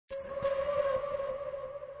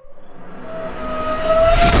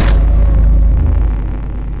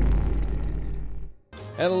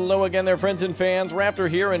Hello again there, friends and fans. Raptor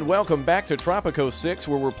here, and welcome back to Tropico 6,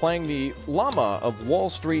 where we're playing the Llama of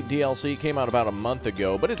Wallstreet DLC. Came out about a month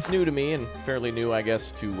ago, but it's new to me, and fairly new, I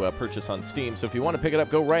guess, to purchase on Steam. So if you want to pick it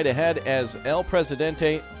up, go right ahead, as El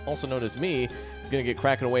Presidente, also known as me, is going to get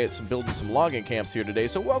cracking away at building some logging camps here today.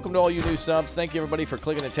 So welcome to all you new subs. Thank you, everybody, for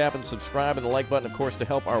clicking and tapping subscribe and the like button, of course, to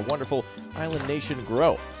help our wonderful island nation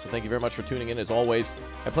grow. So thank you very much for tuning in, as always.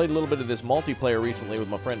 I played a little bit of this multiplayer recently with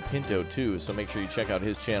my friend Pinto, too, so make sure you check out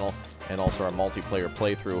his channel and also our multiplayer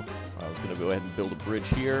playthrough. I was going to go ahead and build a bridge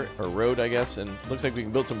here, or road, I guess, and looks like we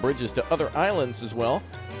can build some bridges to other islands as well,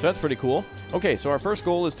 so that's pretty cool. Okay, so our first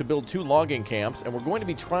goal is to build 2 logging camps, and we're going to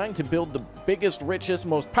be trying to build the biggest, richest,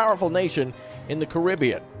 most powerful nation in the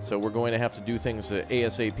Caribbean. So we're going to have to do things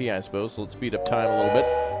ASAP, I suppose, so let's speed up time a little bit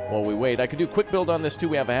while we wait. I could do quick build on this, too.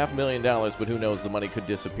 We have $500,000, but who knows, the money could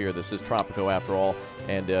disappear. This is Tropico, after all,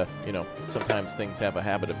 and, you know, sometimes things have a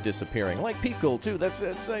habit of disappearing. Like peak gold, too. That's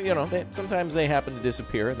you know, sometimes they happen to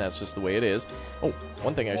disappear, and that's just the way it is. Oh,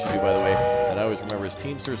 one thing I should do, by the way, that I always remember is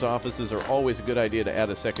Teamsters offices are always a good idea to add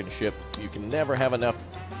a second ship. You can never have enough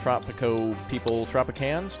Tropico people,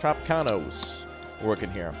 Tropicanos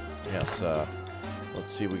working here. Yes,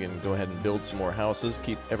 let's see if we can go ahead and build some more houses,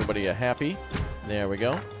 keep everybody happy. There we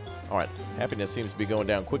go. All right, happiness seems to be going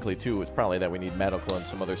down quickly, too. It's probably that we need medical and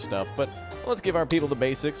some other stuff, but let's give our people the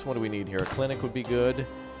basics. What do we need here? A clinic would be good.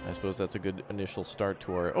 I suppose that's a good initial start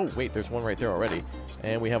to our... Oh, wait, there's one right there already.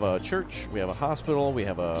 And we have a church, we have a hospital, we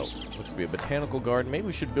have a... looks to be a botanical garden. Maybe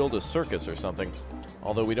we should build a circus or something,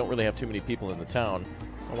 although we don't really have too many people in the town.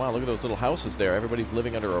 Oh, wow, look at those little houses there. Everybody's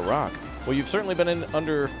living under a rock. Well, you've certainly been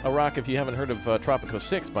under a rock if you haven't heard of Tropico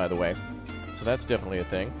 6, by the way. So that's definitely a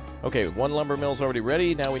thing. Okay, 1 lumber mill's already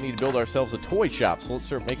ready. Now we need to build ourselves a toy shop. So let's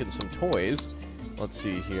start making some toys. Let's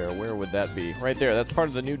see here. Where would that be? Right there. That's part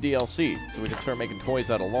of the new DLC. So we can start making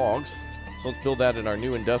toys out of logs. So let's build that in our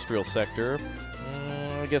new industrial sector.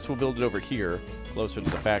 I guess we'll build it over here, closer to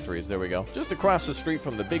the factories. There we go. Just across the street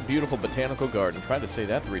from the big, beautiful botanical garden. Try to say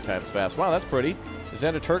that 3 times fast. Wow, that's pretty. Is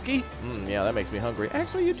that a turkey? Yeah, that makes me hungry.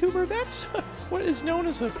 Actually, YouTuber, that's what is known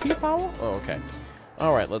as a peafowl. Oh, okay.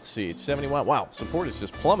 All right, let's see. It's 71. Wow, support is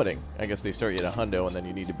just plummeting. I guess they start you at a hundo, and then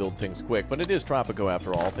you need to build things quick. But it is Tropico,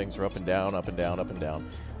 after all. Things are up and down, up and down, up and down.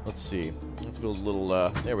 Let's see. Let's build a little,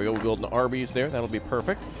 there we go. We'll build an Arby's there. That'll be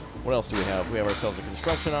perfect. What else do we have? We have ourselves a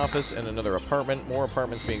construction office and another apartment. More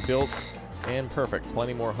apartments being built. And perfect.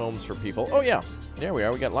 Plenty more homes for people. Oh, yeah. There we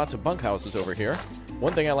are. We got lots of bunkhouses over here.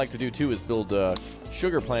 One thing I like to do, too, is build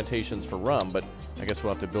sugar plantations for rum, but I guess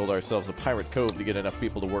we'll have to build ourselves a pirate cove to get enough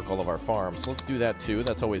people to work all of our farms. So let's do that, too.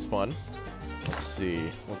 That's always fun. Let's see.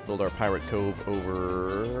 Let's build our pirate cove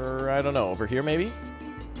over, I don't know, over here, maybe?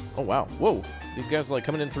 Oh, wow. Whoa. These guys are, like,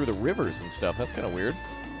 coming in through the rivers and stuff. That's kind of weird.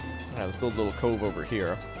 All right, let's build a little cove over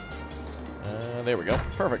here. There we go.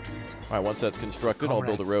 Perfect. All right, once that's constructed, I'll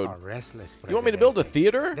build a road. You want me to build a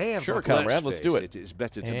theater? Sure, comrade. Let's do it. It's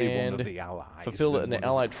better to be one of the allies. Fulfill an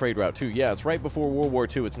allied trade route, too. Yeah, it's right before World War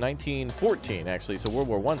II. It's 1914, actually, so World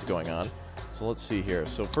War I's going on. So let's see here.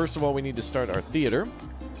 So first of all, we need to start our theater.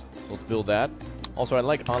 So let's build that. Also, I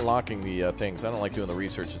like unlocking the things. I don't like doing the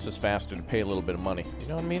research. It's just faster to pay a little bit of money. You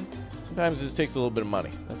know what I mean? Sometimes it just takes a little bit of money.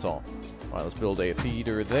 That's all. All right, let's build a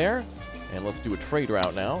theater there. And let's do a trade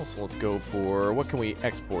route now. So let's go for, what can we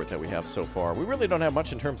export that we have so far? We really don't have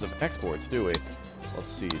much in terms of exports, do we? Let's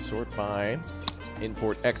see, sort by,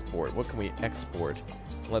 import, export. What can we export?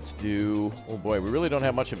 Let's do, oh boy, we really don't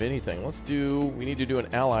have much of anything. Let's do, we need to do an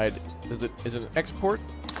allied, is it an export?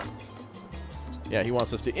 Yeah, he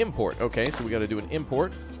wants us to import. Okay, so we got to do an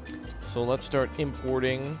import. So let's start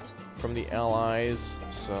importing from the allies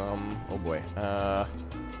some, oh boy,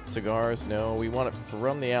 cigars, no, we want it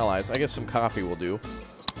from the allies. I guess some coffee will do.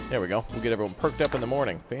 There we go. We'll get everyone perked up in the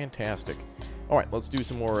morning. Fantastic. All right, let's do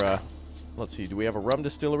some more, let's see, do we have a rum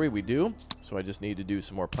distillery? We do. So I just need to do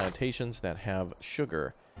some more plantations that have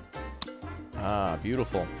sugar. Ah,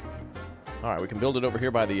 beautiful. All right, we can build it over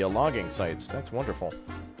here by the logging sites. That's wonderful.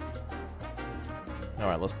 All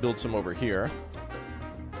right, let's build some over here.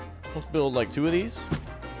 Let's build like 2 of these.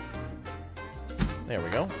 There we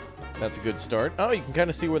go. That's a good start. Oh, you can kind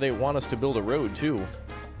of see where they want us to build a road, too.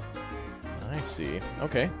 I see.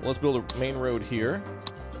 Okay, well, let's build a main road here.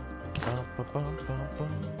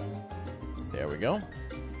 There we go.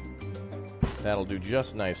 That'll do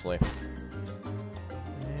just nicely.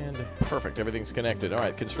 And perfect. Everything's connected. All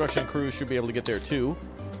right, construction crews should be able to get there, too.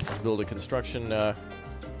 Let's build a construction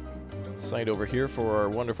site over here for our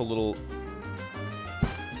wonderful little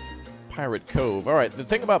Pirate Cove. All right, the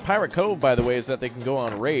thing about Pirate Cove, by the way, is that they can go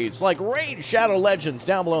on raids. Like Raid Shadow Legends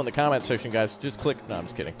down below in the comment section, guys. Just click. No, I'm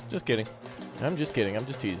just kidding. Just kidding. I'm just kidding. I'm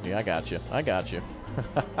just teasing you. I got you. I got you.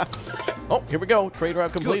 Oh, here we go. Trade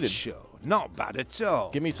route completed. Good show. Not bad at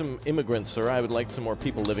all. Give me some immigrants, sir. I would like some more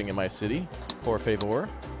people living in my city. Por favor.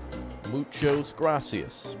 Muchos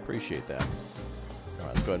gracias. Appreciate that. All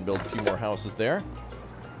right, let's go ahead and build a few more houses there.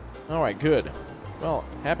 All right, good. Well,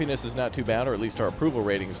 happiness is not too bad, or at least our approval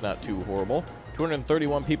rating is not too horrible.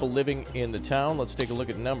 231 people living in the town. Let's take a look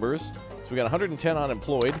at numbers. So we got 110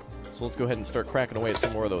 unemployed. So let's go ahead and start cracking away at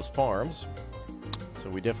some more of those farms. So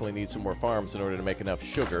we definitely need some more farms in order to make enough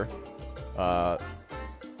sugar.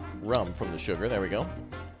 Rum from the sugar. There we go.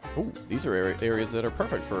 Ooh, these are areas that are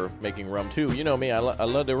perfect for making rum, too. You know me. I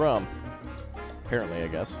love the rum. Apparently, I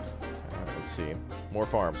guess. Let's see. More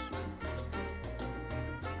farms.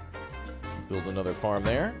 Build another farm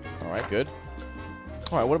there. All right, good.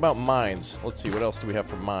 All right, what about mines? Let's see. What else do we have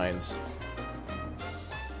for mines?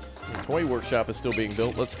 The toy workshop is still being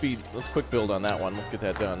built. Let's quick build on that one. Let's get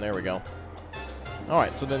that done. There we go. All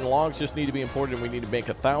right, so then logs just need to be imported, and we need to make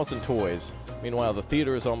 1,000 toys. Meanwhile, the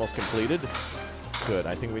theater is almost completed. Good.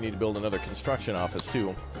 I think we need to build another construction office,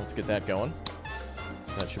 too. Let's get that going.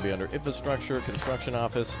 So that should be under infrastructure, construction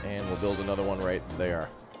office, and we'll build another one right there.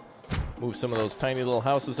 Move some of those tiny little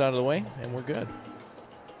houses out of the way, and we're good.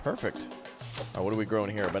 Perfect. All right, what are we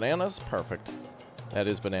growing here? Bananas? Perfect. That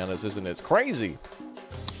is bananas, isn't it? It's crazy.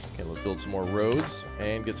 Okay, let's build some more roads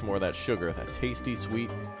and get some more of that sugar, that tasty,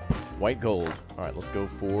 sweet white gold. All right, let's go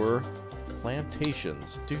for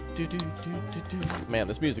plantations. Man,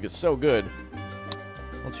 this music is so good.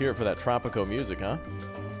 Let's hear it for that Tropico music, huh?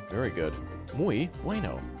 Very good. Muy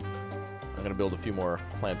bueno. I'm going to build a few more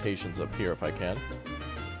plantations up here if I can.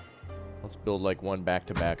 Let's build like one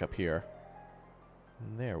back-to-back up here.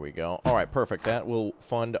 There we go. All right, perfect. That will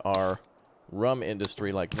fund our rum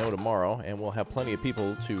industry like no tomorrow, and we'll have plenty of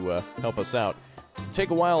people to help us out. It'll take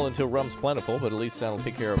a while until rum's plentiful, but at least that'll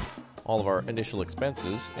take care of all of our initial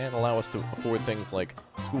expenses and allow us to afford things like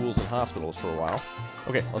schools and hospitals for a while.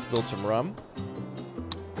 Okay, let's build some rum.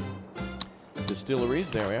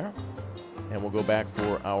 Distilleries, there we are. And we'll go back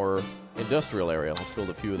for our industrial area. Let's build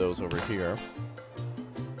a few of those over here.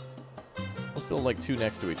 Let's build like two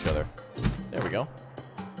next to each other. There we go.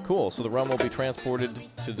 Cool, so the rum will be transported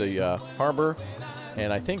to the harbor,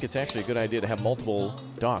 and I think it's actually a good idea to have multiple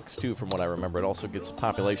docks, too, from what I remember. It also gets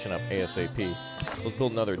population up ASAP. So let's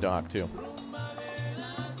build another dock, too.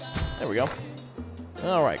 There we go.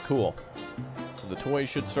 All right, cool. So the toys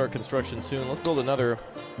should start construction soon. Let's build another...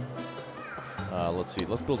 let's see.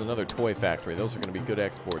 Let's build another toy factory. Those are going to be good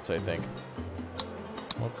exports, I think.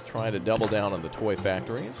 Let's try to double down on the toy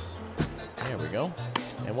factories. There we go.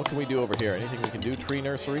 And what can we do over here? Anything we can do? Tree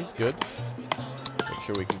nurseries? Good. I'm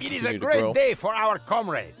sure we can continue to grow. It is a great day for our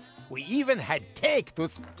comrades. We even had cake to...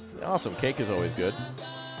 Awesome. Cake is always good.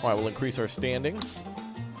 All right, we'll increase our standings.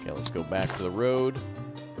 Okay, let's go back to the road.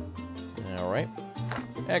 All right.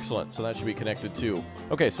 Excellent. So that should be connected, too.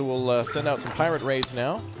 Okay, so we'll send out some pirate raids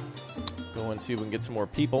now. Go and see if we can get some more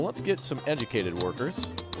people. Let's get some educated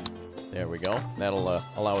workers. There we go. That'll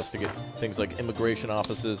allow us to get things like immigration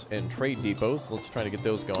offices and trade depots. Let's try to get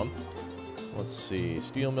those going. Let's see.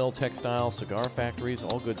 Steel mill, textile, cigar factories,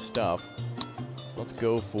 all good stuff. Let's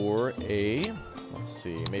go for a, let's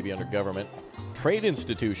see, maybe under government. Trade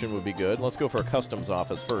institution would be good. Let's go for a customs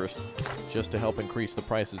office first, just to help increase the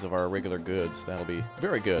prices of our regular goods. That'll be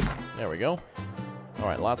very good. There we go. All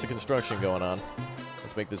right, lots of construction going on.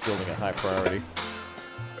 Let's make this building a high priority.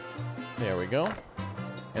 There we go.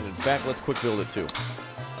 And in fact, let's quick build it too.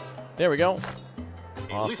 There we go.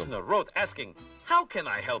 A Awesome. listener wrote asking, how can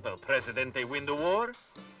I help El Presidente win the war?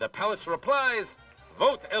 The palace replies,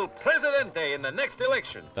 vote El Presidente in the next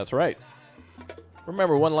election. That's right.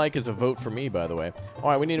 Remember, one like is a vote for me, by the way. All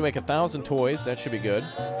right, we need to make 1,000 toys. That should be good.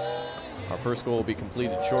 Our first goal will be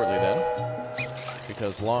completed shortly then,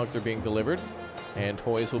 because logs are being delivered, and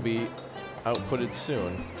toys will be outputted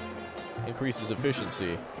soon. Increases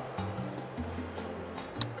efficiency.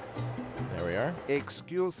 There we are.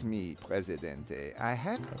 Excuse me, Presidente. I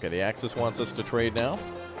have... Okay, the Axis wants us to trade now.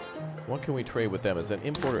 What can we trade with them? Is that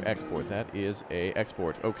import or export? That is a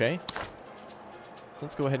export. Okay. So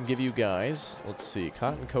let's go ahead and give you guys, let's see,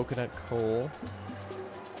 cotton, coconut, coal.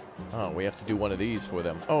 Oh, we have to do one of these for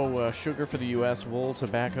them. Oh, sugar for the U.S., wool,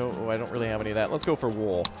 tobacco. Oh, I don't really have any of that. Let's go for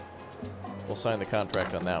wool. We'll sign the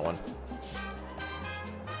contract on that one.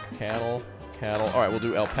 Cattle, cattle. All right, we'll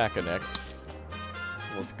do alpaca next.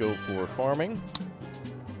 So let's go for farming.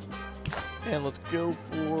 And let's go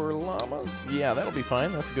for llamas. Yeah, that'll be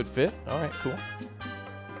fine. That's a good fit. All right, cool.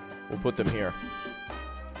 We'll put them here.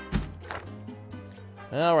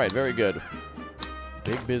 All right, very good.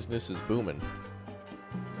 Big business is booming.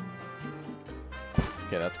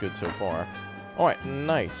 Okay, that's good so far. All right,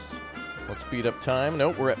 nice. Let's speed up time.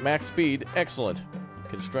 Nope, we're at max speed. Excellent.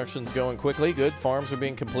 Construction's going quickly. Good. Farms are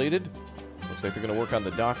being completed. Looks like they're going to work on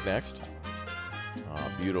the dock next. Ah,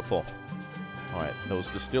 beautiful. All right, those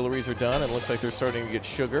distilleries are done, and it looks like they're starting to get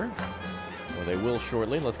sugar. Or they will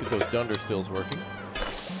shortly. Let's get those dunder stills working.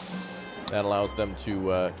 That allows them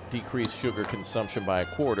to decrease sugar consumption by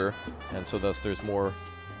 1/4, and so thus there's more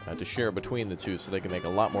to share between the two, so they can make a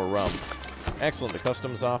lot more rum. Excellent. The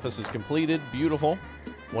customs office is completed. Beautiful.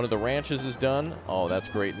 One of the ranches is done. Oh, that's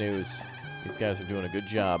great news. These guys are doing a good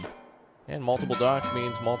job. And multiple docks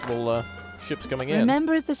means multiple ships coming in.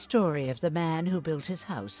 Remember the story of the man who built his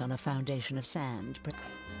house on a foundation of sand.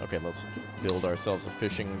 Okay, let's build ourselves a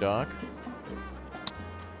fishing dock.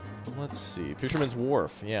 Let's see. Fisherman's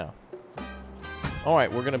Wharf, yeah. All right,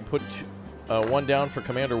 we're going to put one down for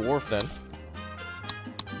Commander Wharf then.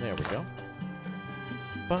 There we go.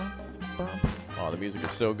 Bum, bum. Oh, the music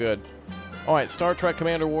is so good. All right, Star Trek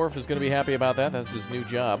Commander Wharf is going to be happy about that. That's his new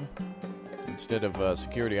job. Instead of a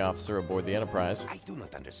security officer aboard the Enterprise. I do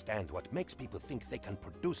not understand what makes people think they can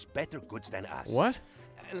produce better goods than us. What?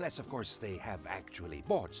 Unless, of course, they have actually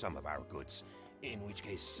bought some of our goods. In which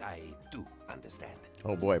case, I do understand.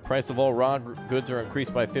 Oh boy, price of all raw goods are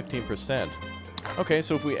increased by 15%. Okay,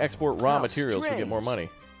 so if we export raw materials, we get more money.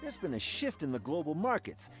 There's been a shift in the global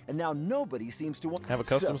markets, and now nobody seems to want... Have a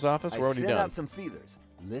customs office? We're already I done. sent out some feelers.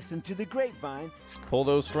 Listen to the grapevine. Pull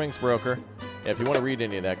those strings, broker. Yeah, if you want to read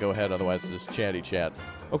any of that, go ahead. Otherwise, it's just chatty chat.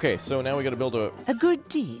 Okay, so now we got to build a good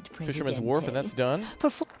deed, Fisherman's Wharf, and that's done.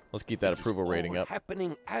 Let's keep that approval rating up.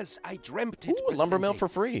 Happening as I dreamt it. Ooh, lumber mill for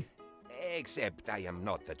free. Except I am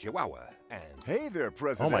not the Chihuahua, and... Hey there,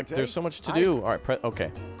 President. Oh my, there's so much to do. All right,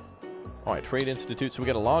 okay. All right, Trade Institute. So we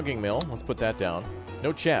got a logging mill. Let's put that down.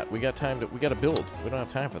 No chat. We got time to. We got to build. We don't have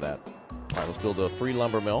time for that. All right, let's build a free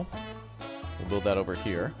lumber mill. We'll build that over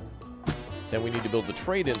here. Then we need to build the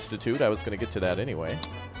Trade Institute. I was going to get to that anyway.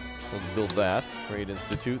 So let's build that. Trade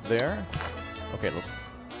Institute there. Okay, let's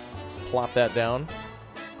plop that down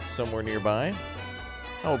somewhere nearby.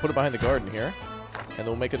 Oh, we'll put it behind the garden here. And then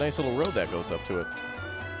we'll make a nice little road that goes up to it.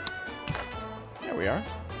 There we are.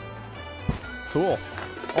 Cool.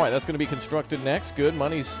 All right, that's going to be constructed next. Good.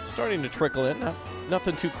 Money's starting to trickle in.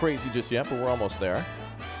 Nothing too crazy just yet, but we're almost there.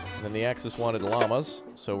 And then the Axis wanted llamas,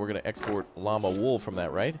 so we're going to export llama wool from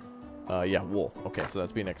that, right? Yeah, wool. Okay, so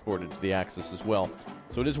that's being exported to the Axis as well.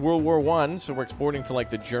 So it is World War I, so we're exporting to, like,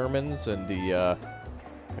 the Germans and the...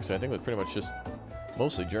 Actually, I think it was pretty much just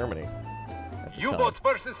mostly Germany. U-boats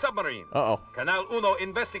versus submarines. Uh-oh. Canal Uno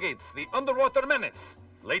investigates the underwater menace.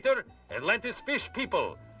 Later, Atlantis fish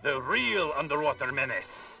people, the real underwater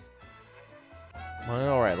menace.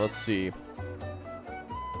 All right, let's see.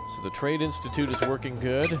 So the Trade Institute is working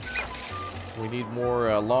good. We need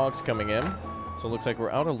more logs coming in. So it looks like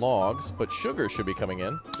we're out of logs, but sugar should be coming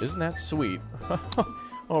in. Isn't that sweet?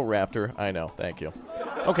 Oh, Raptor. I know. Thank you.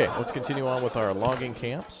 Okay, let's continue on with our logging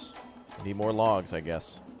camps. Need more logs, I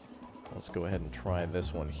guess. Let's go ahead and try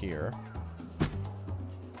this one here.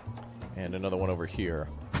 And another one over here.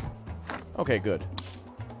 Okay, good.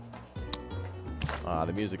 Ah,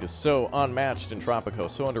 the music is so unmatched in Tropico,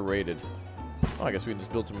 so underrated. Oh, I guess we can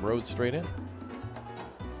just build some roads straight in.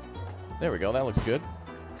 There we go, that looks good.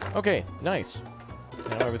 Okay, nice.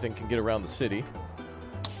 Now everything can get around the city.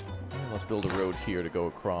 And let's build a road here to go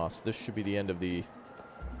across. This should be the end of the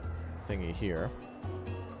thingy here.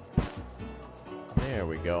 There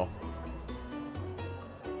we go.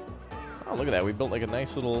 Oh, look at that. We built like a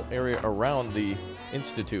nice little area around the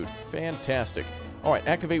Institute. Fantastic. All right,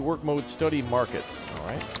 activate work mode, study markets. All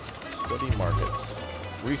right, study markets.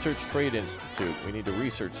 Research Trade Institute. We need to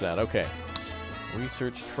research that. Okay.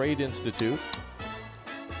 Research Trade Institute.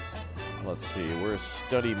 Let's see. Where's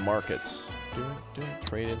study markets?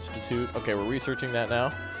 Trade Institute. Okay, we're researching that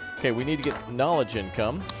now. Okay, we need to get knowledge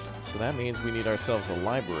income. So that means we need ourselves a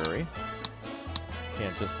library.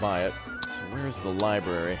 Can't just buy it. So where's the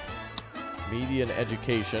library? Media and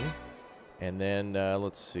education. And then,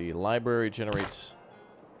 let's see. Library generates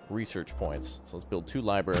research points. So let's build 2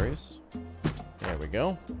 libraries. There we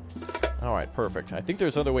go. All right, perfect. I think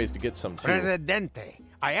there's other ways to get some, too. Presidente,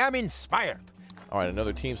 I am inspired. All right,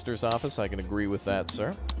 another Teamster's office. I can agree with that,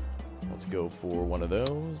 sir. Let's go for one of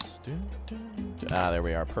those. Ah, there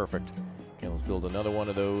we are. Perfect. Okay, let's build another one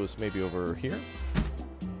of those, maybe over here.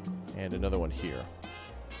 And another one here.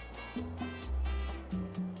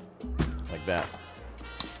 Like that.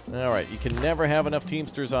 All right, you can never have enough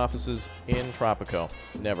Teamsters offices in Tropico.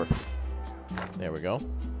 Never. There we go.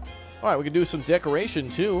 All right, we can do some decoration,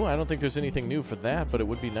 too. I don't think there's anything new for that, but it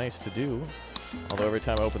would be nice to do. Although every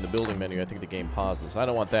time I open the building menu, I think the game pauses. I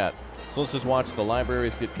don't want that. So let's just watch the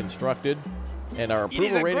libraries get constructed. And our It is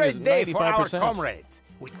approval a rating is great day for our 95%. comrades.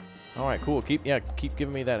 All right, cool. Keep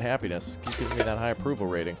giving me that happiness. Keep giving me that high approval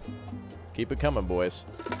rating. Keep it coming, boys.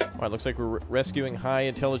 All right, looks like we're rescuing high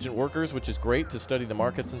intelligent workers, which is great to study the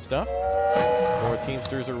markets and stuff. More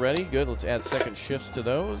Teamsters are ready. Good. Let's add second shifts to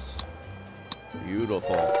those.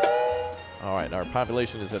 Beautiful. All right, our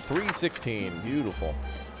population is at 316. Beautiful.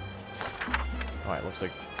 All right, looks like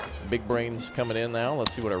big brains coming in now.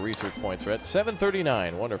 Let's see what our research points are at.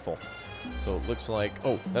 739. Wonderful. So it looks like,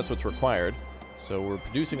 oh, that's what's required. So we're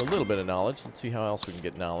producing a little bit of knowledge. Let's see how else we can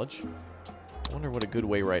get knowledge. I wonder what a good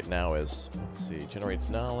way right now is. Let's see. Generates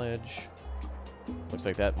knowledge. Looks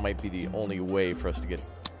like that might be the only way for us to get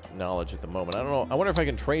knowledge at the moment. I don't know. I wonder if I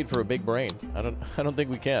can trade for a big brain. I don't think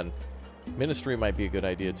we can. Ministry might be a good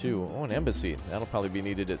idea too. Oh, an embassy. That'll probably be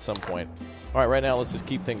needed at some point. All right, right now let's just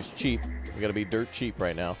keep things cheap. We got to be dirt cheap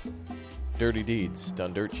right now. Dirty deeds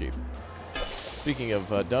done dirt cheap. Speaking of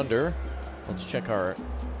dunder, let's check our.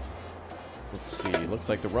 Let's see. Looks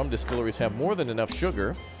like the rum distilleries have more than enough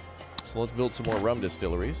sugar. So let's build some more rum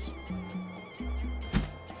distilleries.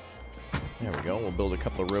 There we go. We'll build a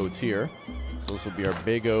couple of roads here. So this will be our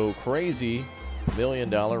big O crazy $1 million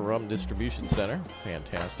rum distribution center.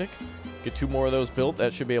 Fantastic. Get 2 more of those built.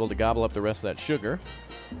 That should be able to gobble up the rest of that sugar.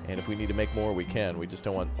 And if we need to make more, we can. We just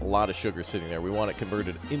don't want a lot of sugar sitting there. We want it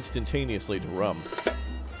converted instantaneously to rum. All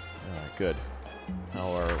right, good.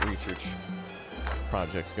 How are our research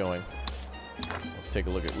projects going? Let's take a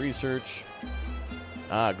look at research.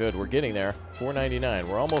 Ah, good. We're getting there. 499.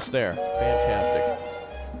 We're almost there. Fantastic.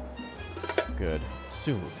 Good.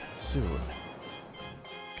 Soon.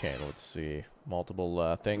 Okay, let's see.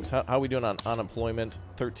 Multiple things. How are we doing on unemployment?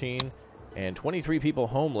 13. And 23 people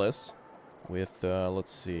homeless. With,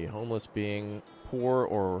 let's see, homeless being poor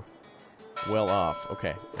or well off.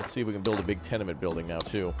 Okay, let's see if we can build a big tenement building now,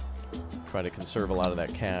 too. Try to conserve a lot of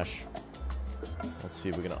that cash. Let's see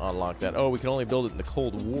if we can unlock that. Oh, we can only build it in the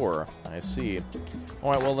Cold War. I see.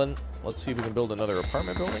 All right, well then, let's see if we can build another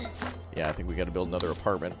apartment building. Yeah, I think we got to build another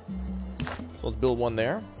apartment. So let's build one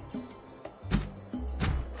there.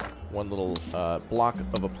 One little block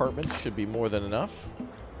of apartment should be more than enough.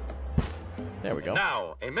 There we go.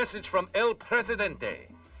 Now, a message from El Presidente.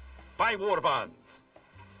 Buy war bonds.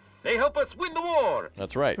 They help us win the war.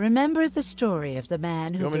 That's right. Remember the story of the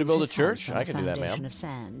man who You want me to built build a his church? house on I can do that, foundation ma'am. of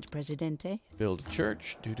sand, Presidente. Build a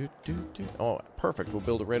church. Oh, perfect. We'll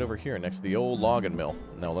build it right over here next to the old logging mill.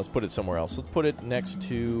 No, let's put it somewhere else. Let's put it next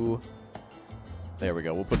to... There we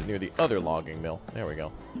go. We'll put it near the other logging mill. There we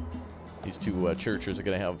go. These two churches are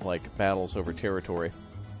going to have, like, battles over territory.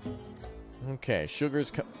 Okay,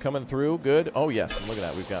 sugar's coming through. Good. Oh, yes. And look at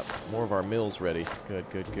that. We've got more of our mills ready. Good.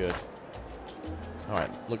 All right.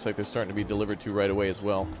 Looks like they're starting to be delivered to right away as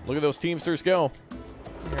well. Look at those Teamsters go.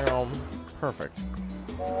 Perfect.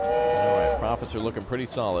 All right. Profits are looking pretty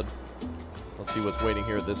solid. Let's see what's waiting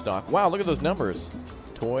here at this dock. Wow, look at those numbers.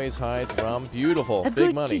 Toys, hides, rum. Beautiful. A Big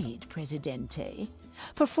good money. deed, Presidente.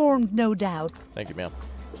 Performed, no doubt. Thank you, ma'am.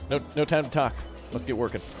 No time to talk. Let's get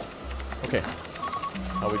working. Okay.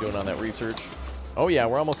 How are we doing on that research? Oh, yeah,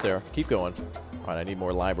 we're almost there. Keep going. All right, I need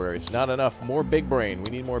more libraries. Not enough. More big brain.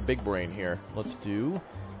 We need more big brain here. Let's do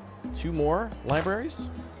 2 more libraries.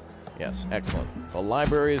 Yes, excellent. The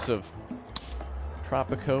libraries of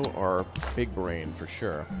Tropico are big brain for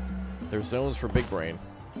sure. They're zones for big brain.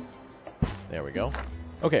 There we go.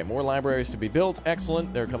 Okay, more libraries to be built.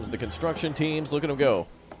 Excellent. There comes the construction teams. Look at them go.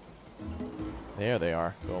 There they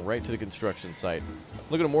are. Going right to the construction site.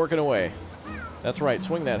 Look at them working away. That's right.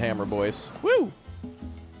 Swing that hammer, boys. Woo!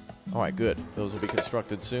 All right, good. Those will be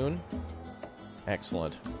constructed soon.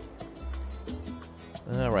 Excellent.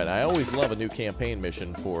 All right. I always love a new campaign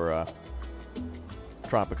mission for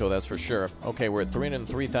Tropico, that's for sure. Okay, we're at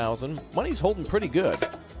 303,000. Money's holding pretty good.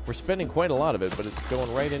 We're spending quite a lot of it, but it's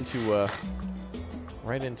going right into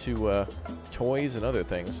toys and other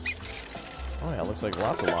things. Oh, yeah, looks like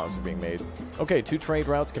lots of logs are being made. Okay, 2 trade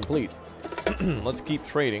routes complete. Let's keep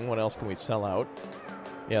trading. What else can we sell out?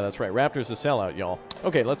 Yeah, that's right. Raptor's a sellout, y'all.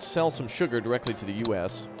 Okay, let's sell some sugar directly to the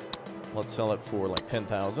U.S. Let's sell it for like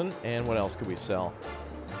 10,000. And what else could we sell?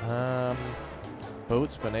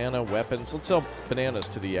 Boats, banana, weapons. Let's sell bananas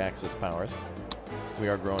to the Axis powers. We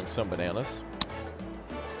are growing some bananas.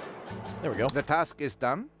 There we go. The task is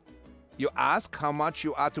done. You ask how much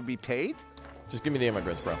you are to be paid? Just give me the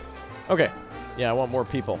immigrants, bro. Okay. Yeah, I want more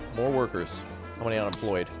people. More workers. How many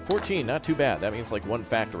unemployed? 14. Not too bad. That means like 1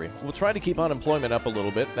 factory. We'll try to keep unemployment up a little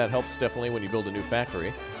bit. That helps definitely when you build a new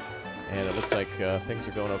factory. And it looks like things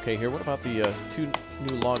are going okay here. What about the 2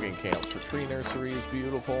 new logging camps for tree nurseries?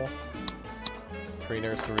 Beautiful. Tree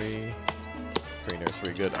nursery. Tree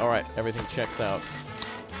nursery. Good. All right. Everything checks out.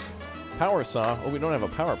 Power saw. Oh, we don't have a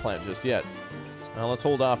power plant just yet. Now let's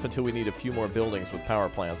hold off until we need a few more buildings with power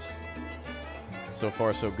plants. So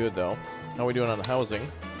far, so good, though. How are we doing on housing?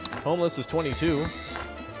 Homeless is 22.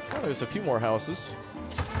 Oh, there's a few more houses.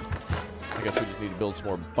 I guess we just need to build some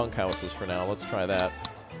more bunk houses for now. Let's try that.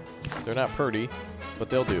 They're not pretty, but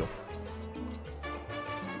they'll do.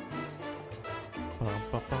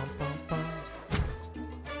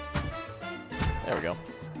 There we go.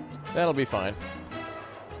 That'll be fine.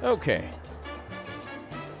 Okay.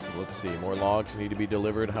 So let's see. More logs need to be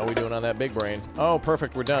delivered. How are we doing on that big brain? Oh,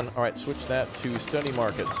 perfect. We're done. All right, switch that to study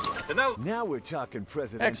markets. Now we're talking,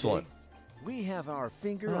 President. Excellent. We have our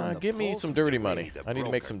finger on the give me pulse some of dirty the money. The I need to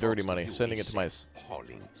make broker some dirty talks money. to you Sending it is to my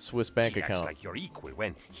appalling. Swiss bank He acts account. like your equal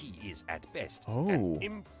when he is at best Oh. an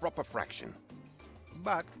improper fraction.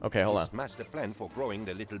 But Okay, hold his on. master plan for growing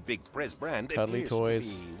the little big press brand Cuddly appears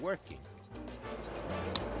toys. to be working.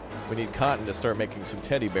 We need cotton to start making some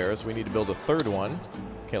teddy bears. We need to build a third one.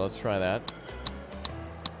 Okay, let's try that.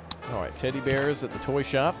 All right, teddy bears at the toy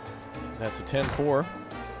shop. That's a 10-4.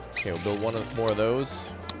 Okay, we'll build one more of those.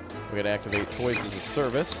 We got to activate toys as a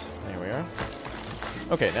service. There we are.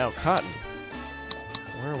 Okay, now cotton.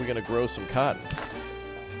 Where are we going to grow some cotton?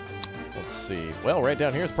 Let's see. Well, right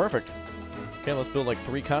down here is perfect. Okay, let's build like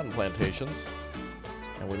 3 cotton plantations.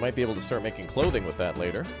 And we might be able to start making clothing with that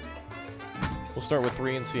later. We'll start with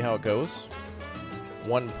 3 and see how it goes.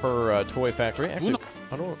 1 per toy factory. Actually,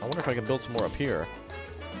 I wonder if I can build some more up here.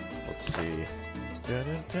 Let's see.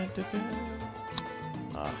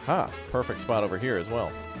 Aha! Perfect spot over here as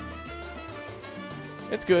well.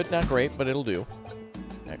 It's good, not great, but it'll do.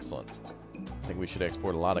 Excellent. I think we should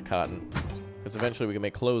export a lot of cotton, because eventually we can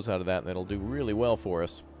make clothes out of that, and it'll do really well for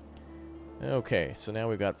us. Okay, so now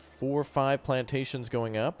we've got 4 or 5 plantations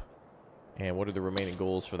going up. And what are the remaining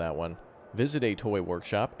goals for that one? Visit a toy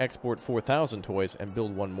workshop, export 4,000 toys, and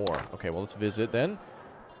build 1 more. Okay, well, let's visit then.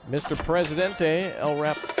 Mr. Presidente,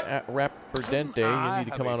 Rapordente, you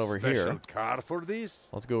need to come on over here. Car for this?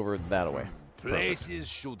 Let's go over that way. Places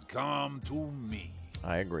should come to me.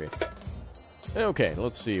 I agree. Okay,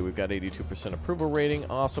 let's see. We've got 82% approval rating.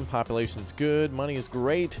 Awesome. Population's good. Money is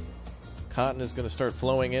great. Cotton is going to start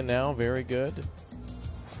flowing in now. Very good.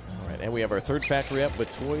 All right, and we have our 3rd factory up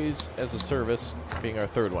with toys as a service being our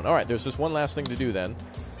 3rd one. All right, there's just one last thing to do then,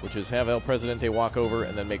 which is have El Presidente walk over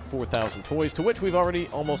and then make 4,000 toys, to which we've already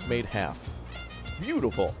almost made half.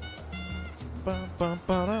 Beautiful. I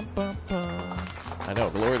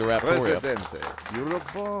know, glory to Raptoria. Presidente, you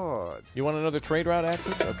look bored. You want another trade route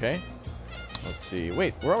access? Okay. Let's see.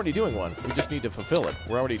 Wait, we're already doing one. We just need to fulfill it.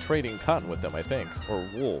 We're already trading cotton with them, I think. Or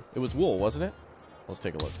wool. It was wool, wasn't it? Let's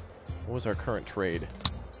take a look. What was our current trade?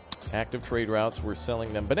 Active trade routes, we're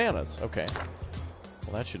selling them bananas. Okay.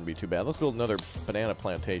 Well, that shouldn't be too bad. Let's build another banana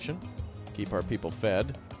plantation. Keep our people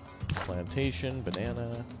fed. Plantation,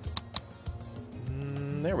 banana.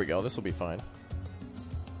 There we go. This will be fine.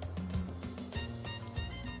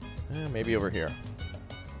 Maybe over here.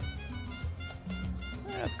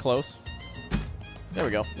 That's close. There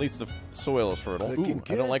we go. At least the soil is fertile. Ooh,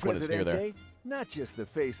 I don't like when it's near there. Not just the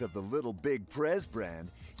face of the little big Prez brand.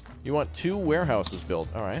 You want 2 warehouses built.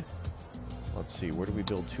 All right. Let's see. Where do we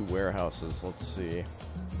build 2 warehouses? Let's see.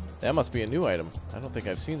 That must be a new item. I don't think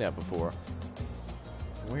I've seen that before.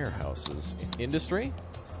 Warehouses. Industry?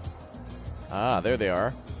 Ah, there they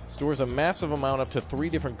are. Stores a massive amount up to 3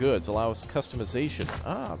 different goods. Allows customization.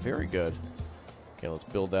 Ah, very good. Okay, let's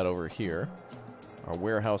build that over here. Our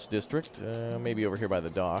warehouse district. Maybe over here by the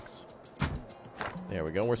docks. There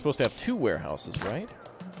we go. We're supposed to have 2 warehouses, right?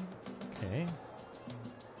 Okay.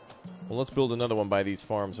 Well, let's build another one by these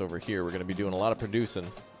farms over here. We're going to be doing a lot of producing.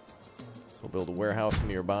 So we'll build a warehouse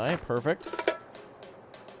nearby. Perfect.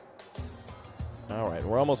 All right,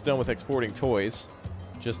 we're almost done with exporting toys.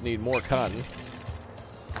 Just need more cotton.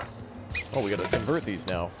 Oh, we got to convert these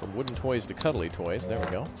now from wooden toys to cuddly toys. There we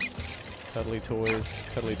go. Cuddly toys,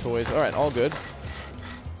 cuddly toys. All right, all good.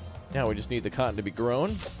 Now we just need the cotton to be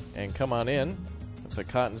grown and come on in. Looks like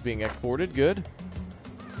cotton's being exported. Good.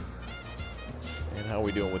 And how are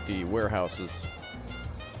we doing with the warehouses?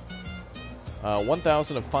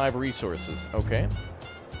 1,005 resources. Okay.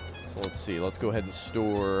 So let's see. Let's go ahead and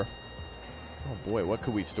store... Oh boy, what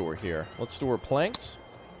could we store here? Let's store planks.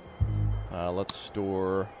 Let's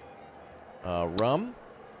store rum.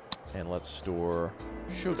 And let's store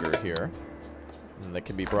sugar here. And that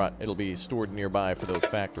can be brought... It'll be stored nearby for those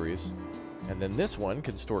factories. And then this one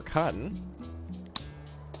can store cotton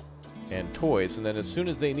and toys, and then as soon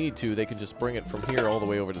as they need to, they can just bring it from here all the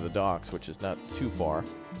way over to the docks, which is not too far,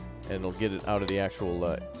 and it'll get it out of the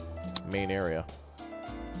actual main area.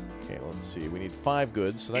 Okay, let's see. We need 5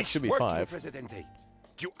 goods, so that should be 5. Presidente.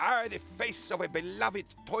 You are the face of a beloved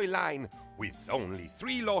toy line with only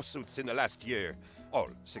 3 lawsuits in the last year. All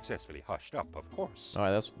successfully hushed up, of course. All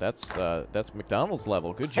right, that's McDonald's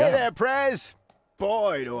level. Good job. Hey there, Prez.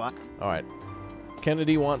 Boy, do I. All right.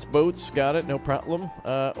 Kennedy wants boats. Got it. No problem.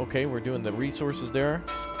 Okay, we're doing the resources there.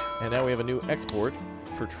 And now we have a new export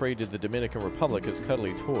for trade to the Dominican Republic. It's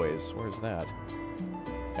Cuddly Toys. Where's that?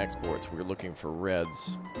 Exports. We're looking for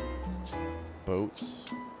reds. Boats.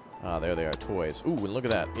 Ah, there they are. Toys. Ooh, and look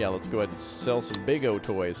at that. Yeah, let's go ahead and sell some Big O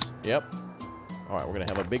toys. Yep. All right, we're going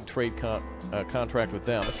to have a big trade contract with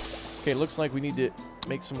them. Okay, looks like we need to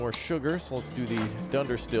make some more sugar, so let's do the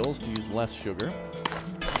Dunder Stills to use less sugar.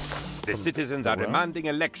 The citizens are demanding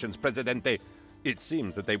elections, Presidente. It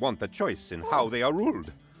seems that they want a choice in how they are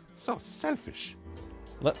ruled. So selfish.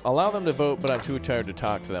 Allow them to vote, but I'm too tired to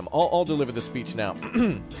talk to them. I'll deliver the speech now.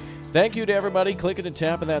 Thank you to everybody clicking and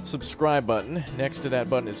tapping that subscribe button. Next to that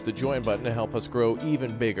button is the join button to help us grow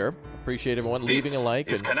even bigger. Appreciate everyone leaving a like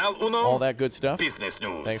and all that good stuff. Business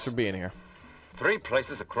news. Thanks for being here. 3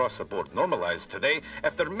 prices across the board normalized today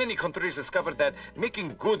after many countries discovered that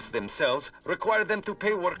making goods themselves require them to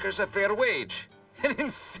pay workers a fair wage. An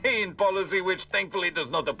insane policy which thankfully does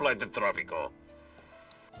not apply to Tropico.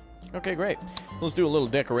 Okay, great. Let's do a little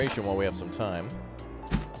decoration while we have some time.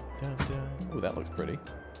 Dun, dun. Ooh, that looks pretty.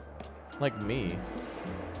 Like me.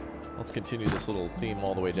 Let's continue this little theme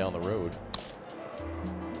all the way down the road.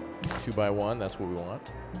 2x1, that's what we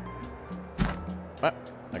want. Ah,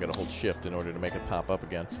 I gotta hold shift in order to make it pop up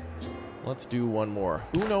again. Let's do one more.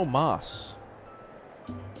 Uno Mas.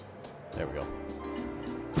 There we go.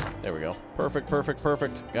 There we go. Perfect, perfect,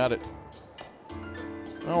 perfect. Got it.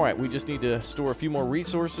 Alright, we just need to store a few more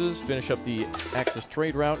resources, finish up the Axis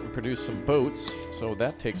trade route, and produce some boats. So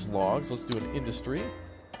that takes logs. Let's do an industry.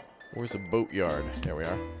 Where's a boat yard? There we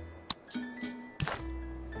are.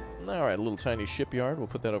 Alright, a little tiny shipyard. We'll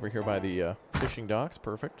put that over here by the fishing docks.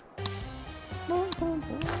 Perfect.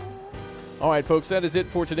 Alright, folks, that is it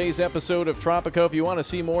for today's episode of Tropico. If you want to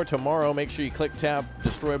see more tomorrow, make sure you click, tab,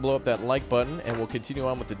 destroy, blow up that like button, and we'll continue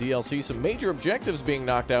on with the DLC. Some major objectives being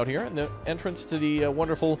knocked out here, and the entrance to the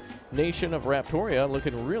wonderful nation of Raptoria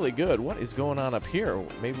looking really good. What is going on up here?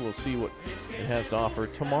 Maybe we'll see what it has to offer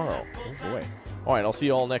tomorrow. Oh, boy. Alright, I'll see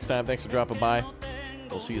you all next time. Thanks for dropping by.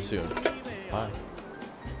 We'll see you soon. Bye.